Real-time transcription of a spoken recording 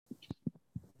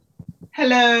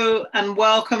Hello and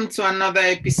welcome to another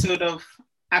episode of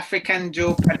African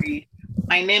Jeopardy.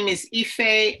 My name is Ife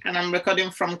and I'm recording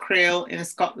from Creole in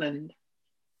Scotland.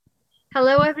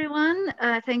 Hello, everyone.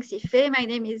 Thanks, Ife. My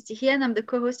name is Dihian. I'm the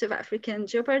co-host of African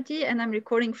Jeopardy, and I'm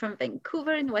recording from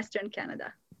Vancouver in Western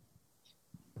Canada.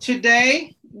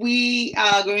 Today, we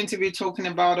are going to be talking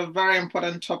about a very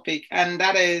important topic, and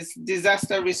that is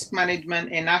disaster risk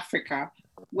management in Africa,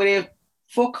 with a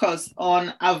focus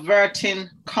on averting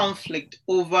conflict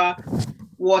over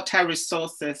water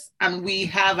resources. And we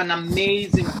have an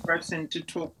amazing person to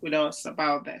talk with us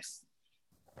about this.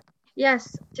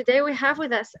 Yes, today we have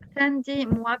with us Thandi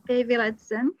Mwape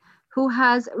Viladzen, who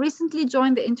has recently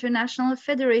joined the International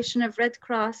Federation of Red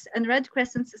Cross and Red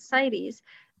Crescent Societies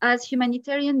as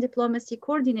Humanitarian Diplomacy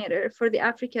Coordinator for the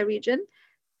Africa region.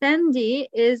 Thandi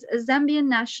is a Zambian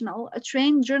national, a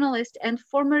trained journalist, and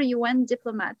former UN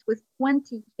diplomat with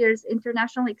 20 years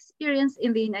international experience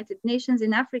in the United Nations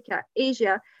in Africa,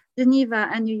 Asia,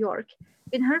 Geneva, and New York.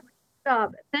 In her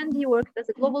job, Thandi worked as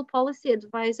a global policy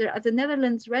advisor at the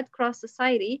Netherlands Red Cross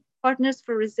Society, Partners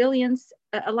for Resilience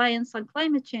Alliance on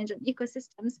Climate Change and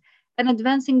Ecosystems, and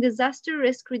advancing disaster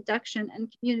risk reduction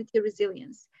and community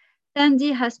resilience.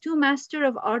 Thandi has 2 Master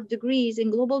of Art degrees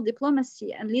in global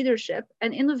diplomacy and leadership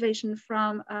and innovation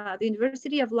from the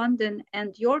University of London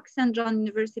and York St. John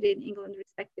University in England,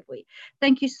 respectively.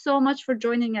 Thank you so much for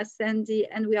joining us, Thandi,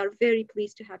 and we are very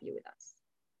pleased to have you with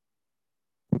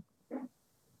us.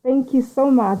 Thank you so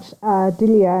much,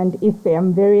 Dilia and Ife.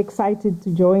 I'm very excited to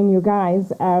join you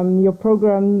guys. Your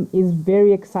program is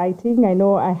very exciting. I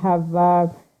know I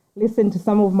have listened to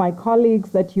some of my colleagues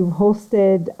that you've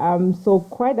hosted, so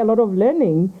quite a lot of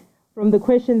learning from the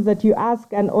questions that you ask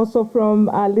and also from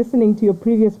listening to your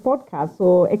previous podcast.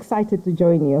 So excited to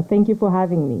join you. Thank you for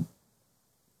having me.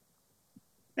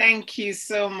 Thank you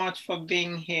so much for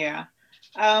being here.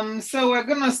 So we're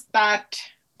going to start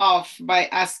off by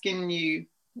asking you,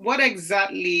 what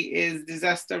exactly is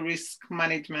disaster risk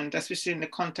management, especially in the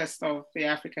context of the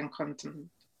African continent?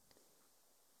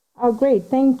 Oh, great.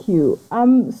 Thank you.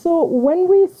 So when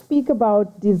we speak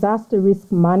about disaster risk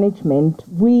management,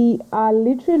 we are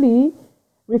literally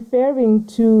referring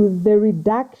to the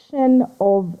reduction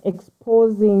of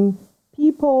exposing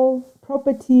people,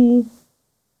 property,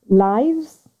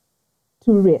 lives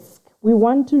to risk. We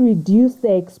want to reduce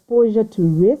their exposure to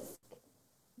risk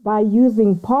by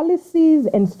using policies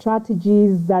and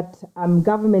strategies that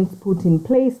governments put in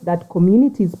place, that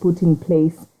communities put in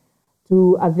place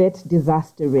to avert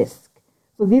disaster risk.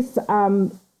 So this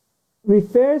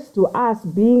refers to us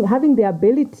having the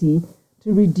ability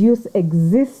to reduce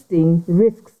existing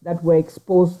risks that we're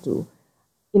exposed to.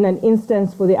 In an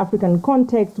instance, for the African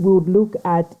context, we would look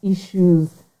at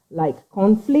issues like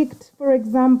conflict, for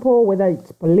example, whether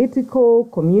it's political,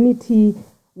 community,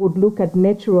 would look at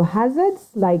natural hazards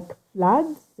like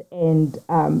floods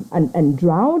and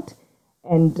drought,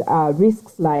 and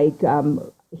risks like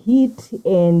heat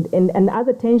and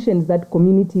other tensions that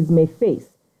communities may face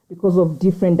because of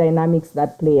different dynamics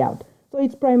that play out. So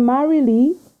it's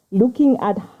primarily looking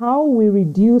at how we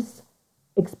reduce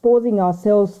exposing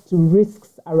ourselves to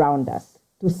risks around us.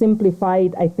 To simplify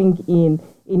it, I think in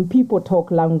people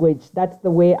talk language, that's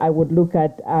the way I would look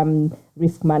at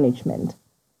risk management.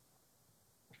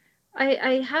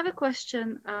 I have a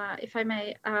question, if I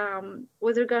may,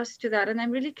 with regards to that, and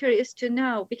I'm really curious to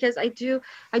know, because I do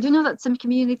know that some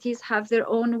communities have their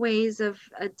own ways of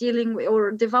dealing with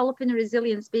or developing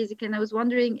resilience, basically, and I was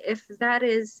wondering if that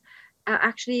is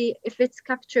actually, if it's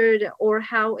captured, or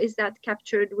how is that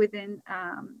captured within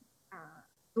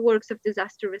the works of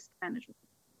disaster risk management?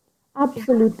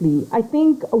 Absolutely. I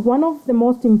think one of the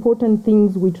most important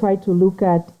things we try to look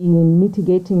at in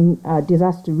mitigating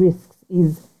disaster risks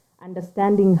is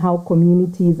understanding how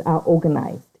communities are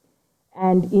organized.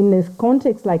 And in a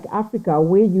context like Africa,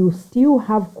 where you still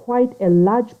have quite a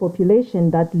large population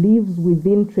that lives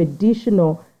within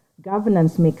traditional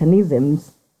governance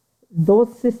mechanisms,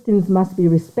 those systems must be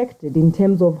respected in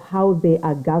terms of how they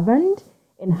are governed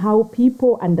and how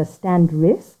people understand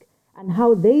risk and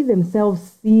how they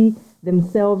themselves see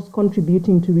themselves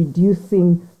contributing to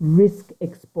reducing risk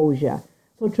exposure.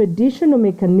 So traditional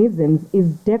mechanisms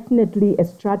is definitely a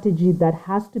strategy that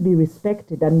has to be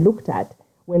respected and looked at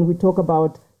when we talk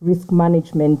about risk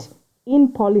management in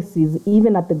policies,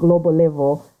 even at the global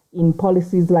level, in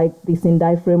policies like the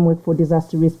Sendai Framework for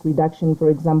Disaster Risk Reduction, for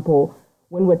example.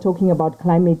 When we're talking about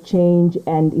climate change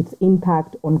and its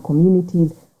impact on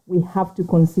communities, we have to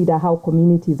consider how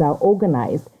communities are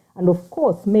organized and, of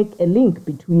course, make a link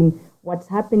between what's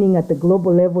happening at the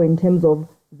global level in terms of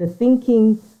the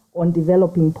thinking on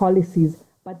developing policies,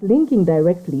 but linking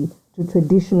directly to to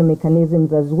traditional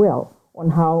mechanisms as well on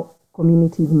how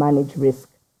communities manage risk.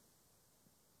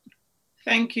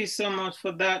 Thank you so much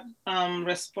for that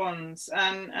response.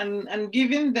 And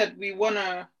given that we want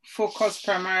to focus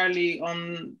primarily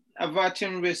on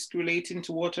averting risk relating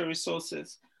to water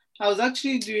resources, I was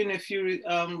actually doing a few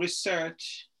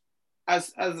research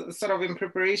as sort of in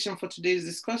preparation for today's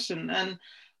discussion. And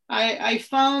I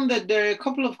found that there are a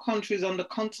couple of countries on the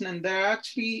continent that are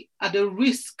actually at the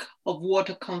risk of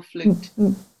water conflict.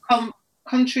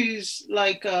 Countries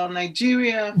like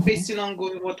Nigeria facing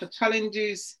ongoing water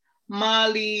challenges,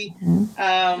 Mali,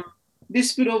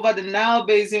 dispute over the Nile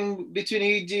Basin between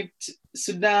Egypt,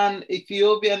 Sudan,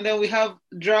 Ethiopia, and then we have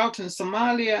drought in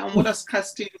Somalia and water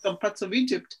scarcity in some parts of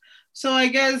Egypt. So I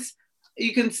guess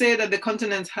you can say that the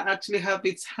continent actually have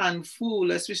its hand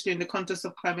full, especially in the context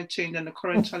of climate change and the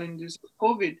current challenges of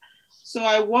COVID. So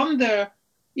I wonder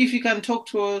if you can talk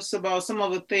to us about some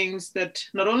of the things that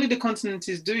not only the continent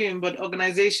is doing, but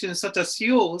organizations such as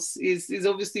yours is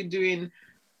obviously doing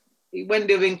when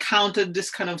they've encountered this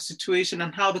kind of situation,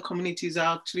 and how the communities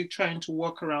are actually trying to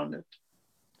work around it.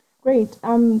 Great.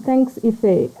 Thanks,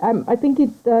 Ife. I think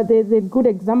the good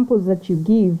examples that you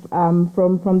give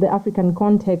from the African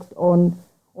context on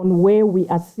where we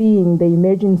are seeing the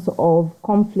emergence of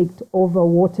conflict over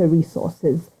water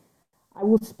resources. I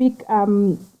will speak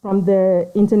from the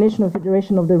International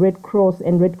Federation of the Red Cross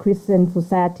and Red Crescent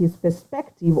Society's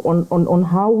perspective on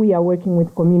how we are working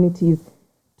with communities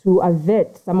to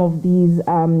avert some of these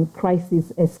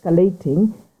crises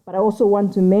escalating. But I also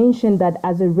want to mention that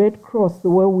as a Red Cross,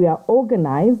 the way we are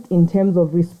organized in terms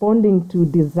of responding to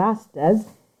disasters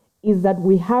is that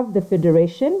we have the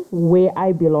federation where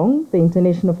I belong, the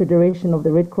International Federation of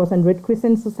the Red Cross and Red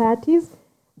Crescent Societies,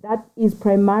 that is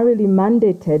primarily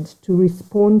mandated to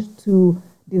respond to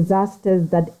disasters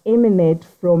that emanate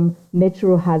from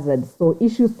natural hazards. So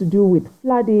issues to do with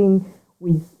flooding,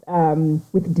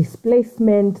 with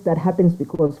displacement that happens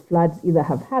because floods either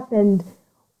have happened,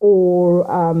 or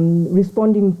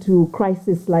responding to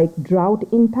crises like drought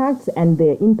impacts and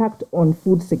their impact on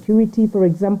food security, for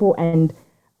example, and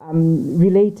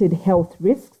related health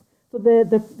risks. So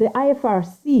the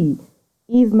IFRC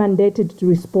is mandated to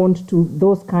respond to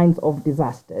those kinds of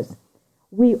disasters.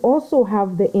 We also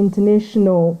have the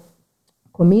International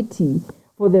Committee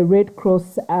for the Red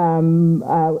Cross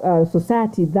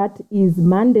Society that is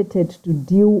mandated to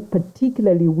deal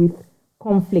particularly with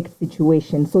conflict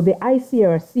situations. So the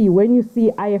ICRC, when you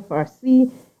see IFRC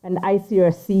and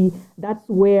ICRC, that's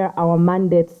where our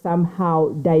mandates somehow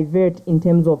divert in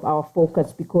terms of our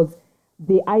focus, because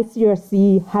the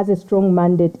ICRC has a strong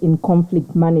mandate in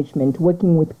conflict management,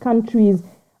 working with countries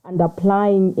and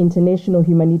applying international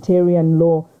humanitarian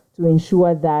law to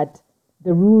ensure that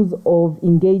the rules of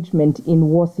engagement in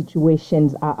war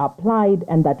situations are applied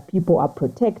and that people are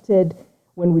protected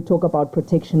when we talk about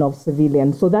protection of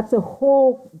civilians. So that's a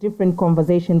whole different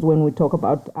conversations when we talk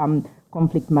about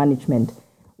conflict management.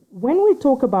 When we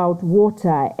talk about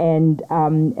water and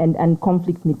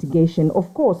conflict mitigation,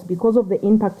 of course, because of the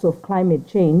impacts of climate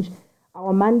change,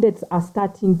 our mandates are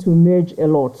starting to merge a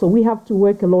lot. So we have to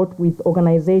work a lot with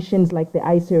organizations like the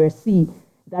ICRC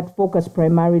that focus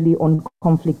primarily on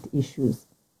conflict issues.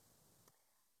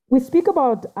 We speak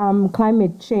about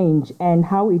climate change and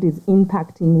how it is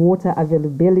impacting water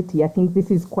availability. I think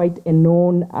this is quite a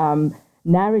known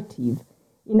narrative.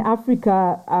 In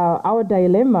Africa, our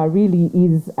dilemma really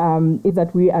is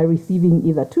that we are receiving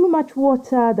either too much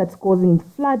water that's causing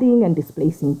flooding and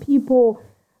displacing people,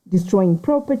 destroying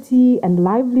property and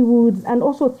livelihoods, and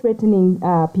also threatening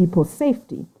people's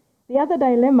safety. The other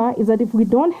dilemma is that if we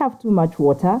don't have too much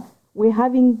water, we're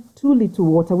having too little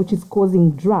water, which is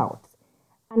causing droughts.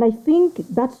 And I think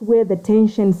that's where the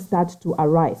tensions start to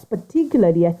arise,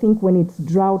 particularly, I think, when it's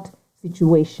drought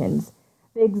situations.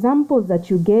 The examples that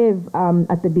you gave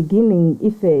at the beginning,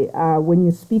 Ife, when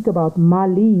you speak about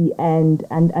Mali and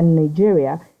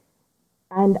Nigeria,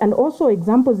 and also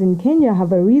examples in Kenya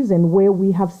have a reason where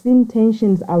we have seen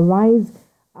tensions arise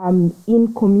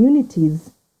in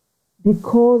communities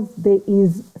because there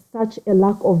is such a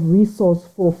lack of resource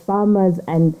for farmers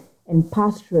and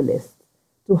pastoralists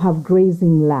to have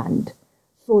grazing land.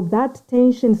 So that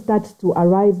tension starts to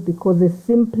arise because there's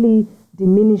simply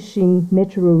diminishing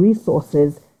natural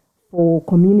resources for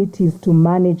communities to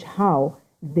manage how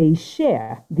they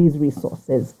share these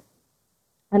resources.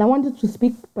 And I wanted to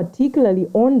speak particularly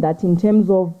on that in terms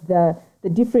of the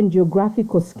different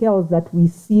geographical scales that we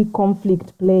see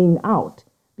conflict playing out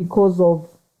because of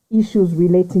issues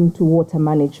relating to water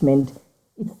management.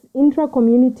 It's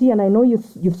intra-community, and I know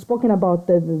you've spoken about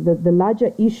the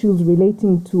larger issues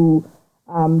relating to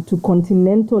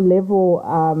continental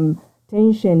level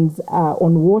tensions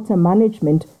on water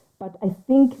management. But I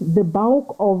think the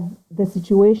bulk of the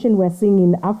situation we're seeing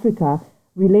in Africa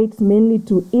relates mainly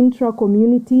to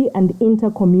intra-community and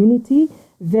inter-community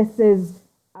versus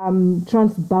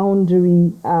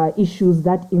transboundary issues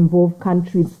that involve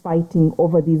countries fighting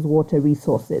over these water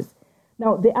resources.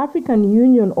 Now, the African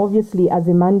Union, obviously, as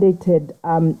a mandated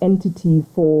entity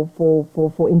for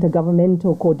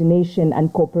intergovernmental coordination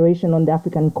and cooperation on the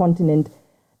African continent,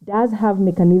 does have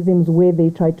mechanisms where they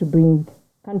try to bring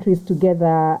countries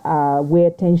together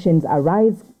where tensions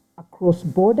arise across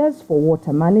borders for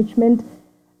water management,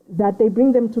 that they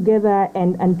bring them together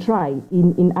and try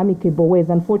in amicable ways.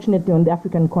 Unfortunately, on the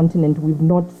African continent, we've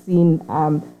not seen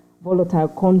volatile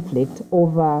conflict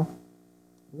over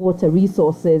water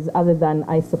resources, other than,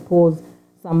 I suppose,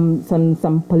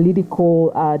 some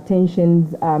political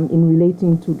tensions in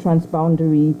relating to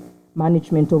transboundary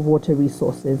management of water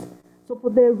resources. So for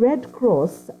the Red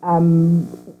Cross,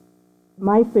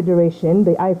 my federation,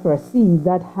 the IFRC,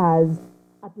 that has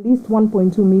at least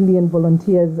 1.2 million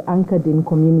volunteers anchored in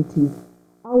communities.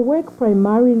 Our work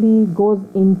primarily goes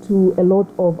into a lot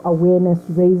of awareness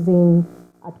raising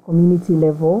at community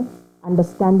level,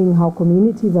 understanding how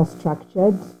communities are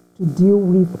structured to deal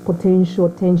with potential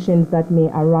tensions that may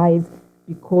arise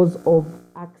because of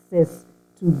access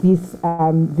to this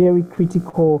very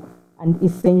critical and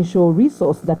essential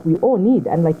resource that we all need.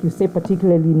 And like you say,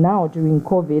 particularly now during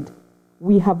COVID,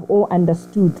 we have all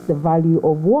understood the value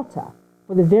of water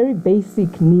for the very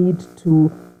basic need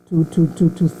to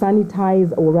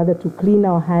sanitize, or rather to clean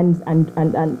our hands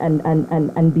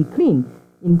and be clean,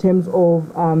 in terms of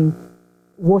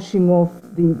washing off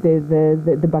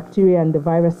the bacteria and the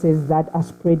viruses that are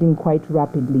spreading quite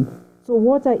rapidly. So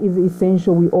water is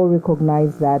essential, we all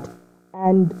recognize that.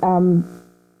 And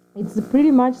it's a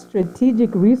pretty much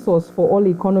strategic resource for all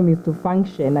economies to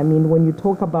function. I mean, when you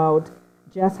talk about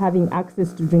just having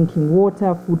access to drinking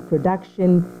water, food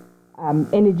production,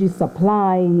 energy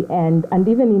supply, and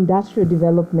even industrial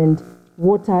development,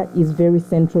 water is very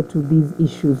central to these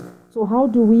issues. So how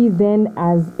do we then,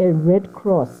 as a Red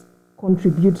Cross,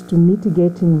 contribute to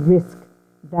mitigating risk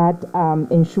that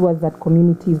ensures that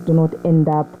communities do not end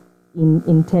up in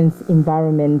intense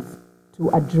environments to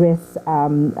address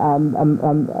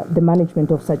the management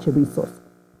of such a resource?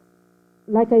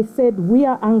 Like I said, we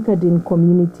are anchored in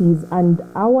communities, and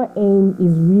our aim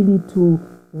is really to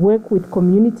work with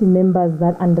community members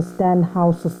that understand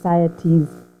how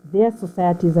their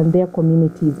societies and their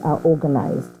communities are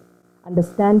organized.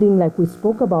 Understanding, like we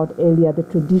spoke about earlier, the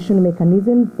traditional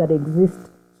mechanisms that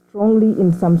exist strongly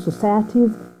in some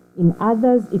societies. In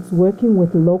others, it's working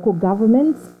with local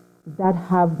governments that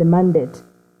have the mandate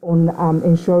on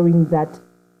ensuring that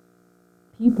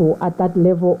people at that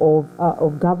level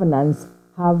of governance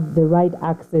have the right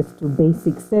access to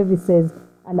basic services.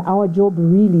 And our job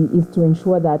really is to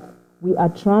ensure that we are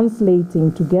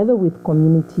translating together with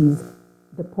communities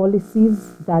the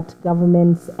policies that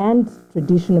governments and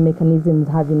traditional mechanisms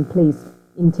have in place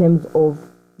in terms of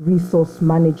resource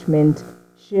management,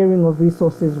 sharing of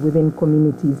resources within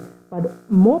communities, but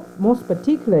most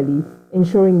particularly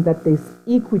ensuring that there's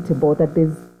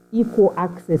equal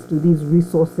access to these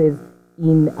resources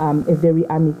in a very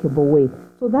amicable way.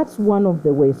 So that's one of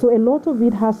the ways. So a lot of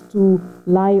it has to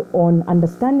lie on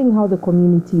understanding how the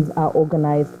communities are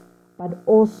organized, but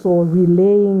also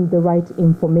relaying the right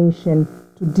information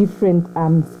to different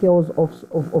scales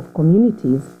of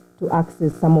communities to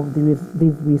access some of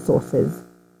these resources.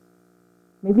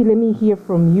 Maybe let me hear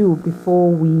from you before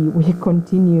we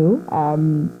continue,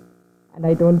 and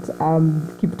I don't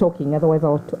keep talking, otherwise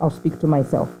I'll speak to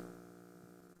myself.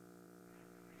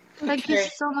 Thank you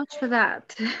so much for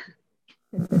that.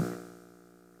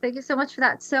 Thank you so much for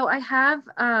that. So I have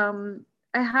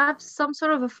some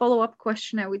sort of a follow-up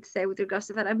question, I would say, with regards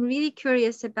to that. I'm really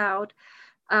curious about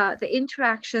the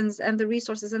interactions and the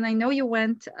resources. And I know you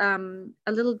went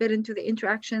a little bit into the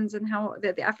interactions and how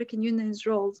the African Union's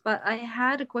roles, but I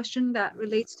had a question that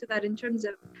relates to that in terms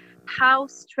of how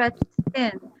stretched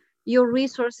thin your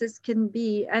resources can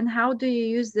be and how do you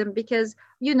use them? Because,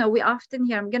 we often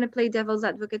hear, I'm going to play devil's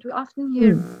advocate, we often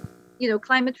hear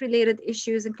climate-related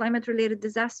issues and climate-related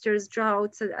disasters,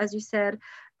 droughts, as you said,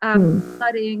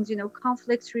 floodings,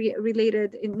 conflicts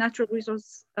related in natural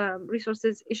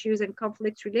resources issues and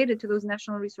conflicts related to those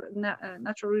natural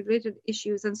related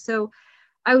issues. And so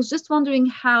I was just wondering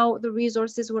how the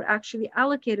resources were actually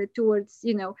allocated towards,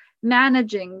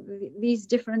 managing these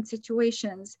different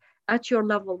situations at your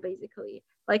level, basically.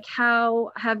 Like,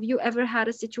 how have you ever had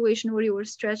a situation where you were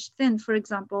stretched thin, for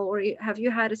example, or have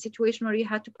you had a situation where you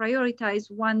had to prioritize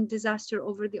one disaster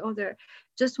over the other?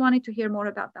 Just wanted to hear more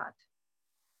about that.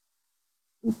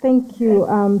 Thank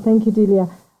you, Delia.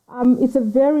 It's a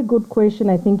very good question,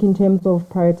 I think, in terms of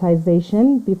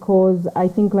prioritization, because I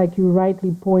think, like you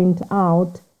rightly point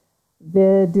out,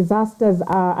 the disasters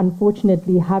are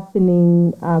unfortunately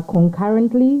happening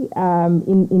concurrently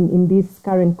in this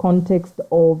current context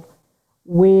of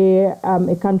where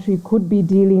a country could be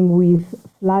dealing with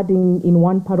flooding in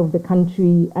one part of the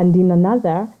country and in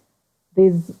another,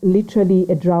 there's literally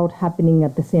a drought happening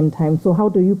at the same time. So, how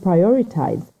do you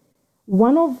prioritize?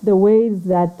 One of the ways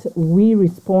that we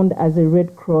respond as a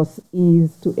Red Cross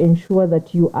is to ensure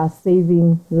that you are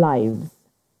saving lives.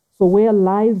 So, where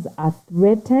lives are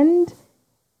threatened,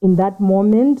 in that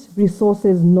moment,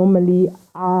 resources normally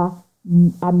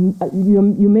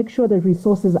you make sure that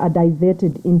resources are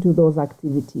diverted into those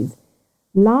activities.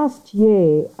 Last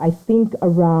year, I think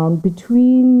around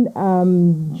between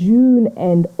June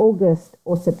and August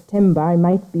or September, I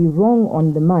might be wrong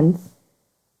on the months,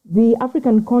 the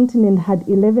African continent had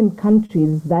 11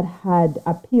 countries that had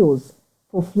appeals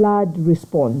for flood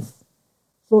response.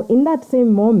 So in that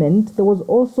same moment, there was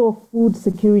also a food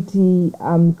security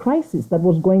crisis that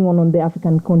was going on the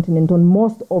African continent, on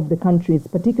most of the countries,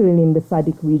 particularly in the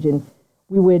SADC region.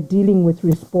 We were dealing with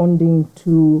responding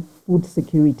to food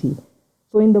security.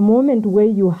 So in the moment where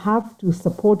you have to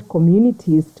support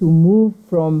communities to move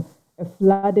from a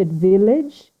flooded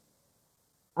village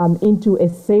into a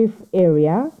safe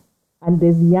area, and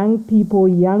there's young people,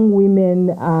 young women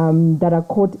that are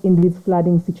caught in these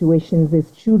flooding situations,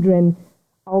 there's children,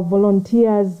 our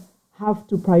volunteers have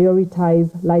to prioritize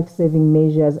life-saving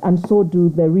measures, and so do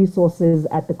the resources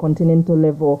at the continental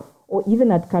level or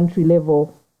even at country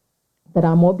level that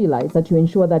are mobilized, that you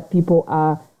ensure that people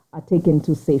are taken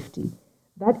to safety.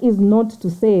 That is not to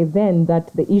say then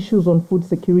that the issues on food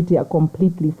security are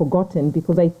completely forgotten,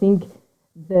 because I think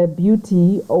the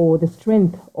beauty or the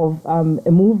strength of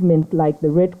a movement like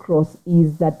the Red Cross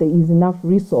is that there is enough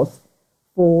resource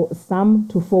for some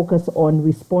to focus on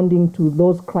responding to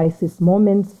those crisis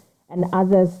moments and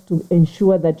others to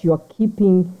ensure that you are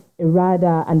keeping a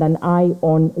radar and an eye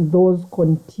on those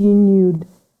continuing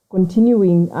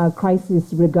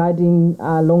crises regarding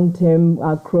long-term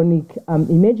chronic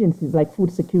emergencies like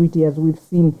food security, as we've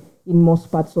seen in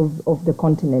most parts of the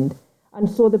continent. And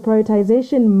so the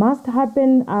prioritization must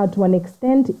happen to an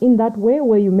extent in that way,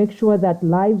 where you make sure that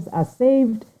lives are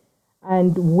saved,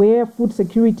 and where food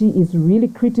security is really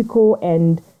critical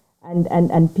and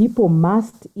people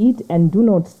must eat and do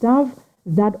not starve,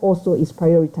 that also is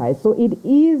prioritized. So it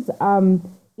is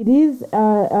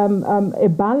a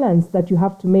balance that you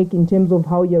have to make in terms of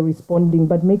how you're responding,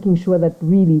 but making sure that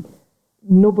really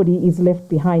nobody is left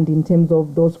behind in terms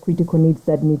of those critical needs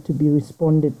that need to be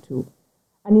responded to.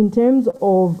 And in terms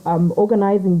of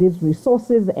organizing these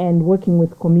resources and working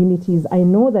with communities, I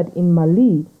know that in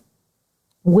Mali,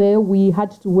 where we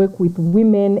had to work with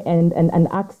women and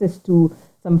access to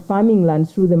some farming land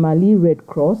through the Mali Red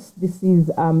Cross. This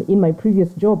is in my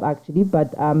previous job, actually,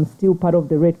 but still part of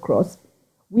the Red Cross.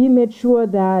 We made sure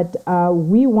that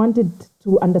we wanted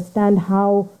to understand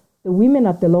how the women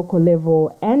at the local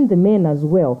level and the men as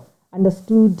well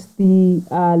understood the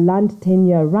land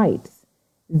tenure rights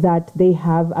that they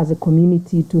have as a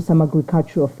community to some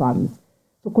agricultural farms.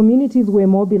 So communities were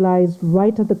mobilized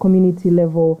right at the community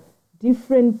level.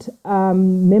 Different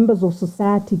members of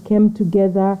society came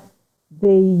together.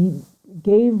 They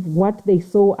gave what they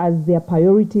saw as their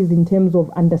priorities in terms of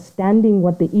understanding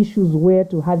what the issues were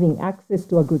to having access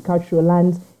to agricultural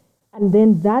lands. And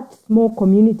then that small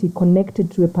community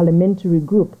connected to a parliamentary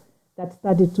group that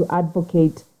started to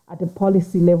advocate at a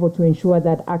policy level to ensure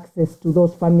that access to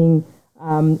those farming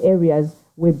areas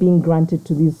were being granted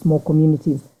to these small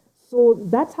communities. So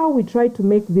that's how we try to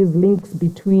make these links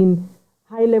between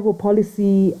high-level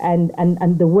policy and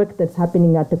the work that's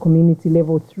happening at the community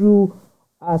level through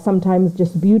sometimes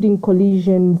just building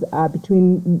coalitions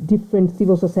between different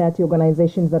civil society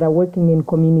organizations that are working in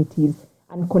communities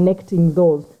and connecting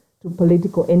those to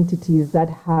political entities that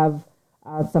have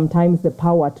sometimes the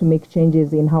power to make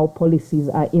changes in how policies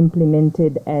are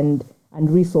implemented and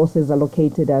resources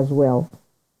allocated as well.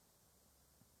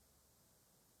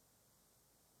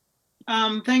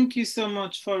 Thank you so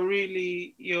much for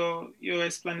really your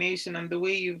explanation and the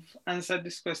way you've answered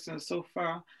this question so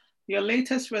far. Your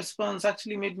latest response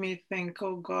actually made me think,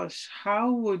 oh gosh,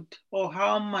 how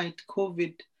might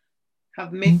COVID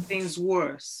have made things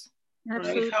worse?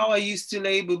 Absolutely. Right? How are you still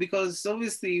able? Because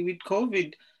obviously with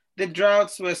COVID, the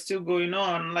droughts were still going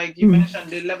on. Like you mentioned,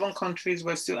 the 11 countries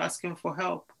were still asking for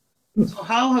help. So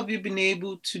how have you been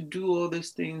able to do all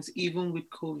these things even with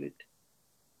COVID?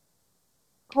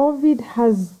 COVID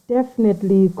has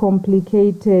definitely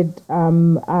complicated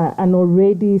an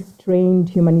already strained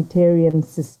humanitarian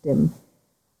system.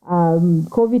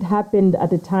 COVID happened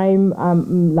at a time,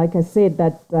 like I said,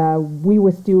 that we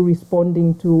were still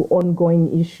responding to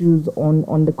ongoing issues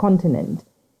on the continent.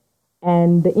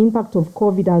 And the impact of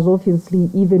COVID has obviously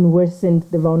even worsened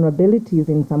the vulnerabilities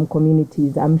in some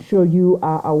communities. I'm sure you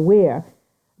are aware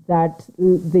that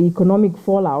the economic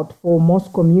fallout for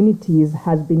most communities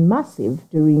has been massive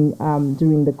during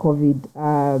the COVID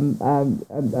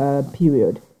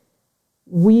period.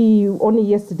 We only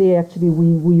yesterday actually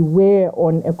we were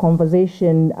on a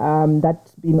conversation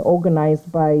that's been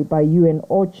organized by UN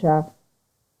OCHA,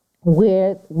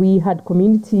 where we had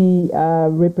community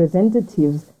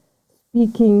representatives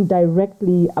speaking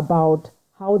directly about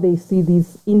how they see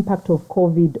this impact of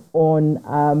COVID on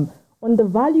the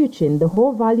value chain. The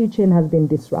whole value chain has been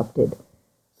disrupted.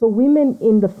 So women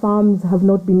in the farms have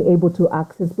not been able to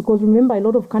access, because remember, a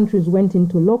lot of countries went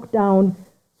into lockdown,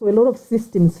 so a lot of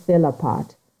systems fell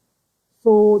apart.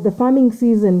 So the farming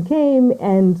season came,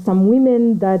 and some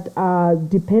women that are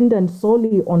dependent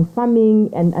solely on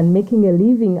farming and making a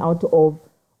living out of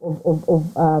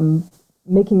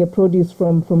making a produce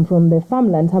from their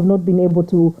farmlands have not been able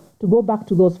to go back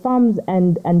to those farms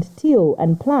and till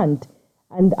and plant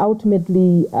and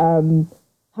ultimately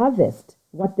harvest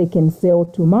what they can sell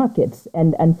to markets.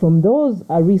 And from those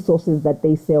resources that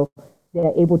they sell, they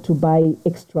are able to buy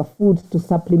extra food to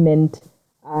supplement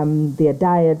their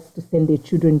diets, to send their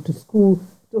children to school,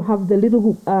 to have the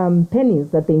little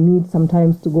pennies that they need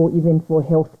sometimes to go even for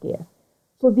healthcare.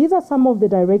 So these are some of the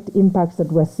direct impacts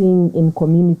that we're seeing in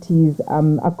communities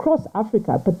across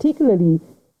Africa, particularly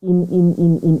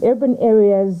in urban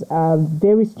areas,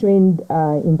 very strained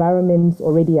environments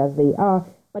already as they are,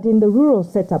 but in the rural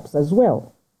setups as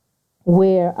well,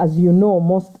 where, as you know,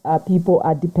 most people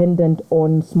are dependent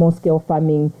on small-scale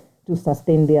farming to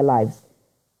sustain their lives.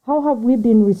 How have we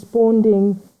been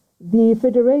responding? The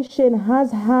Federation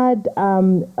has had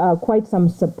quite some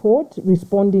support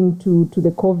responding to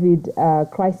the COVID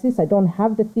crisis. I don't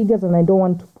have the figures and I don't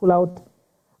want to pull out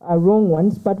wrong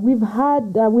ones, but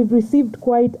we've received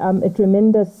quite a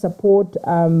tremendous support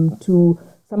to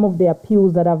some of the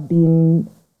appeals that have been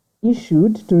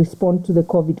issued to respond to the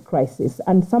COVID crisis.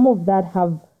 And some of that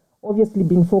have obviously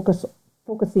been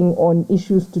focusing on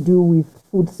issues to do with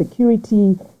food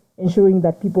security, ensuring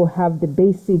that people have the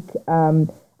basic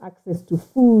access to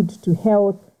food, to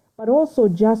health, but also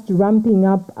just ramping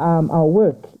up our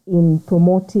work in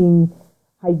promoting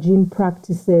hygiene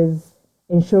practices,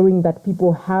 ensuring that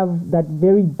people have that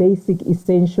very basic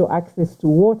essential access to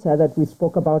water that we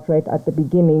spoke about right at the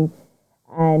beginning,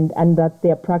 and that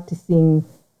they're practicing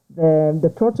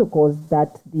the protocols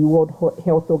that the World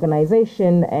Health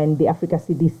Organization and the Africa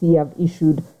CDC have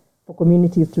issued for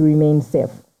communities to remain safe.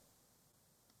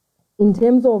 In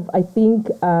terms of, I think,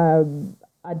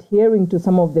 adhering to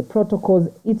some of the protocols,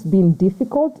 it's been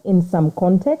difficult in some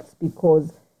contexts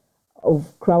because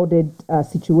of crowded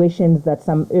situations that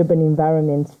some urban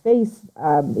environments face.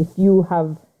 If you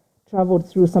have traveled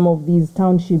through some of these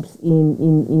townships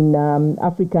in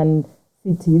African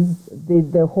cities,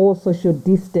 the whole social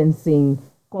distancing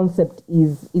concept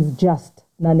is just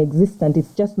non-existent.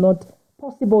 It's just not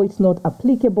possible. It's not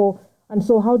applicable. And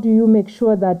so how do you make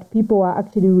sure that people are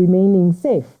actually remaining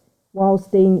safe while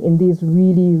staying in these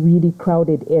really, really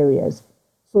crowded areas?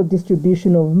 So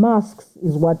distribution of masks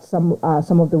is what some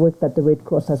of the work that the Red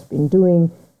Cross has been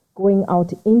doing, going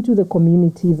out into the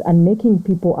communities and making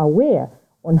people aware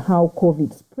on how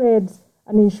COVID spreads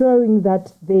and ensuring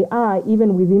that they are,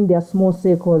 even within their small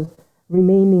circles,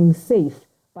 remaining safe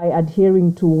by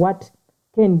adhering to what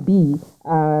can be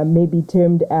maybe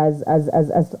termed as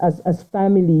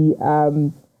family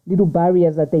little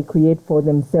barriers that they create for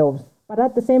themselves. But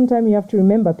at the same time, you have to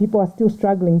remember people are still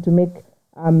struggling to make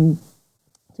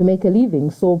a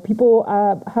living. So people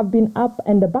have been up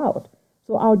and about.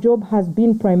 So our job has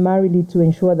been primarily to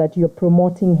ensure that you're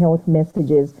promoting health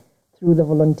messages through the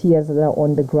volunteers that are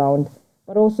on the ground,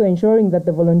 but also ensuring that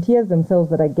the volunteers themselves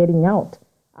that are getting out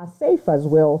are safe as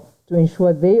well, to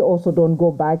ensure they also don't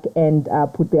go back and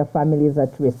put their families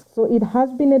at risk. So it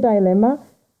has been a dilemma,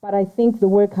 but I think the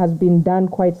work has been done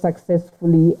quite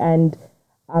successfully. And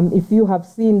if you have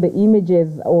seen the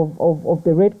images of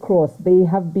the Red Cross, they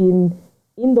have been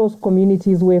in those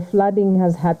communities where flooding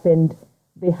has happened.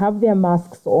 They have their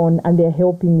masks on and they're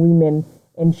helping women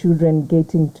and children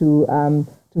getting to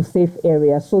safe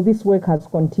areas. So this work has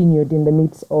continued in the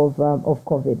midst of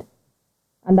COVID.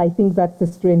 And I think that's the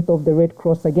strength of the Red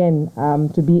Cross, again,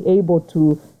 to be able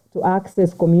to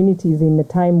access communities in a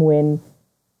time when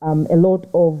a lot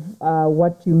of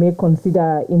what you may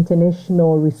consider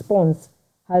international response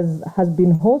has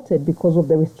been halted because of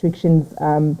the restrictions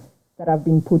that have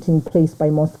been put in place by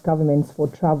most governments for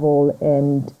travel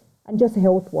and just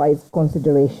health-wise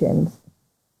considerations.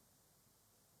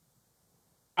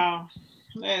 Wow,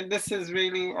 yeah, this is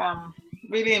really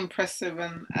really impressive,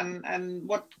 and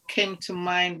what came to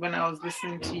mind when I was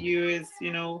listening to you is,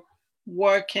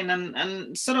 working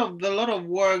and sort of a lot of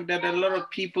work that a lot of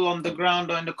people on the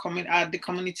ground or in the at the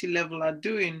community level are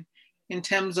doing in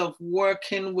terms of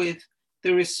working with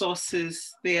the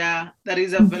resources that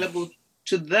is available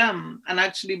to them and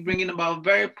actually bringing about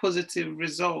very positive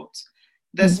results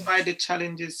despite the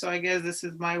challenges. So I guess this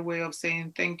is my way of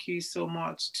saying thank you so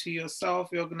much to yourself,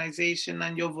 your organization,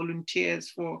 and your volunteers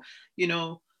for,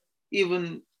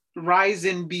 even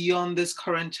rising beyond this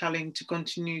current challenge to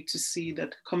continue to see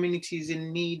that communities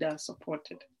in need are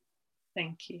supported.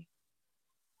 Thank you.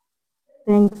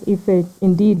 Thanks, Ife.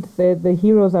 Indeed, the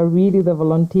heroes are really the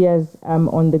volunteers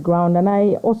on the ground. And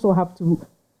I also have to,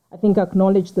 I think,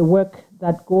 acknowledge the work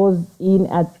that goes in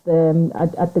at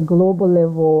the global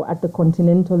level, at the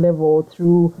continental level,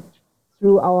 through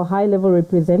our high-level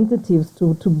representatives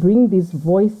to bring these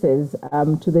voices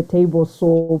to the table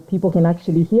so people can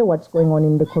actually hear what's going on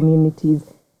in the communities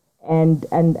and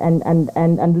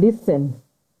listen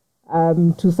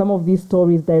to some of these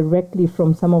stories directly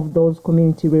from some of those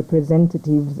community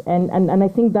representatives. And I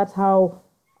think that's how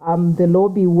the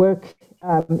lobby work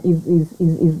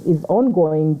is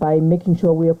ongoing, by making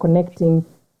sure we are connecting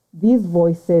these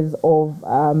voices of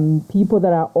people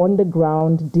that are on the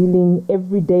ground dealing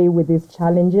every day with these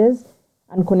challenges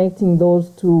and connecting those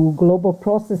to global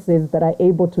processes that are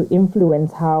able to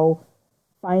influence how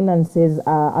finances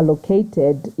are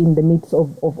allocated in the midst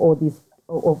of all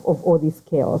this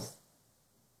chaos.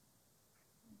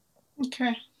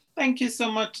 Okay. Thank you so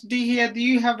much. Dihia, do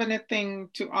you have anything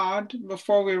to add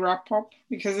before we wrap up?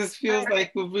 Because this feels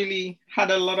like we've really had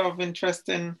a lot of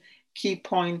interesting key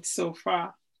points so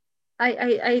far.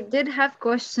 I did have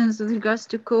questions with regards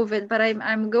to COVID, but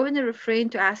I'm going to refrain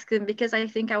to ask them because I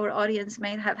think our audience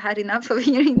might have had enough of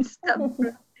hearing stuff,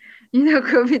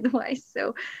 COVID wise.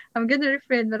 So I'm going to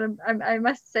refrain, but I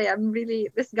must say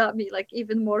this got me like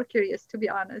even more curious, to be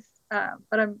honest.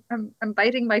 But I'm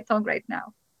biting my tongue right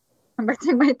now. I'm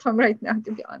biting my tongue right now,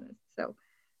 to be honest. So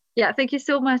yeah, thank you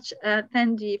so much,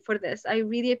 Thanji, for this. I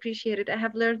really appreciate it. I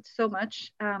have learned so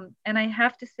much, and I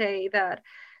have to say that,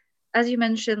 as you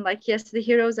mentioned, like, yes, the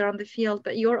heroes are on the field,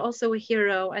 but you're also a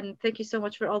hero. And thank you so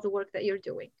much for all the work that you're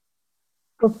doing.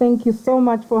 Well, thank you so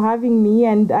much for having me.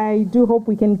 And I do hope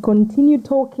we can continue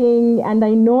talking. And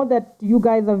I know that you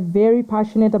guys are very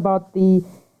passionate about the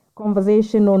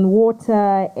conversation on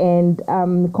water and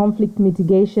conflict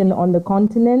mitigation on the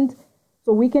continent.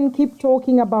 So we can keep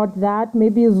talking about that,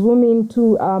 maybe zoom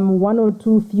into one or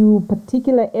two few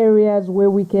particular areas where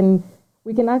we can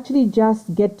actually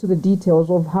just get to the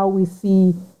details of how we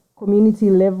see community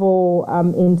level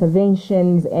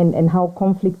interventions and how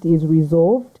conflict is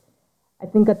resolved. I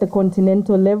think at the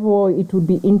continental level, it would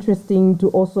be interesting to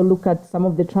also look at some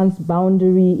of the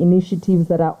transboundary initiatives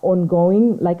that are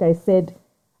ongoing. Like I said,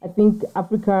 I think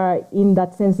Africa in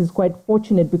that sense is quite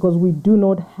fortunate because we do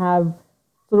not have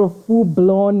sort of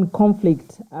full-blown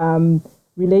conflict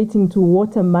relating to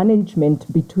water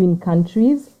management between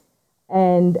countries.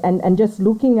 And just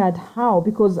looking at how,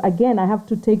 because again, I have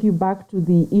to take you back to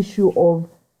the issue of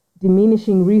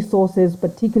diminishing resources,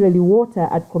 particularly water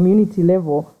at community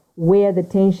level, where the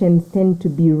tensions tend to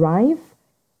be rife.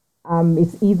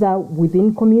 It's either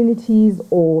within communities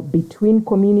or between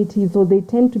communities, so they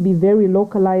tend to be very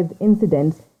localized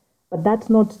incidents. But that's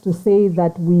not to say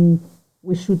that we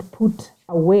should put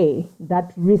away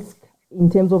that risk in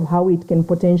terms of how it can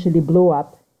potentially blow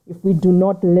up if we do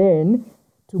not learn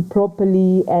to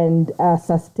properly and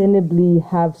sustainably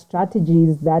have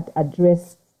strategies that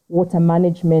address water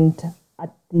management at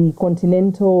the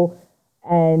continental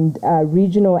and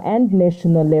regional and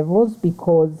national levels,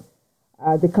 because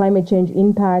the climate change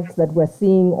impacts that we're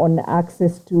seeing on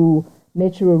access to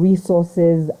natural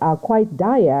resources are quite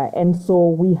dire. And so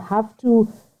we have to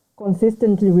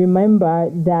consistently remember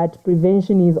that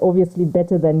prevention is obviously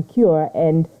better than cure.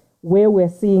 And where we're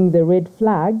seeing the red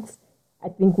flags, I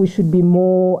think we should be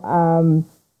more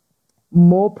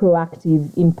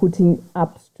proactive in putting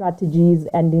up strategies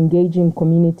and engaging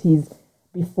communities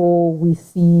before we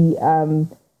see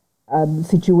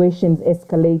situations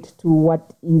escalate to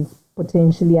what is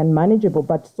potentially unmanageable.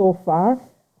 But so far,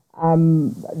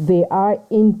 there are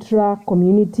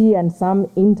intra-community and some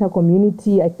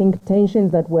inter-community, I think,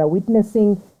 tensions that we're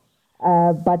witnessing,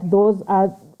 but those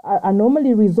are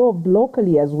normally resolved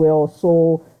locally as well.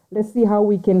 So let's see how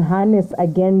we can harness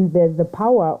again the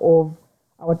power of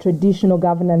our traditional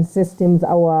governance systems,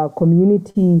 our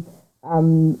community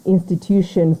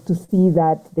institutions, to see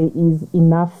that there is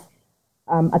enough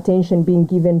attention being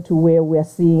given to where we're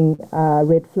seeing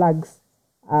red flags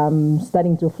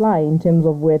starting to fly in terms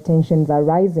of where tensions are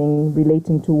rising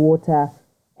relating to water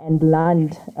and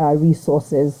land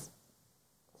resources.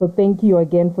 So thank you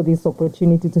again for this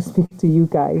opportunity to speak to you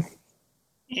guys.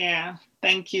 Yeah,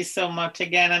 thank you so much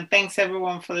again, and thanks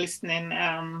everyone for listening.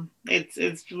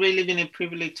 It's really been a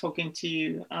privilege talking to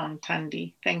you,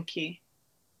 Thandi. Thank you.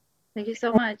 Thank you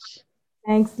so much.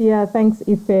 Thanks, dear. Thanks,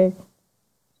 Ife.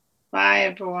 Bye,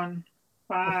 everyone.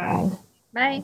 Bye. Bye. Bye.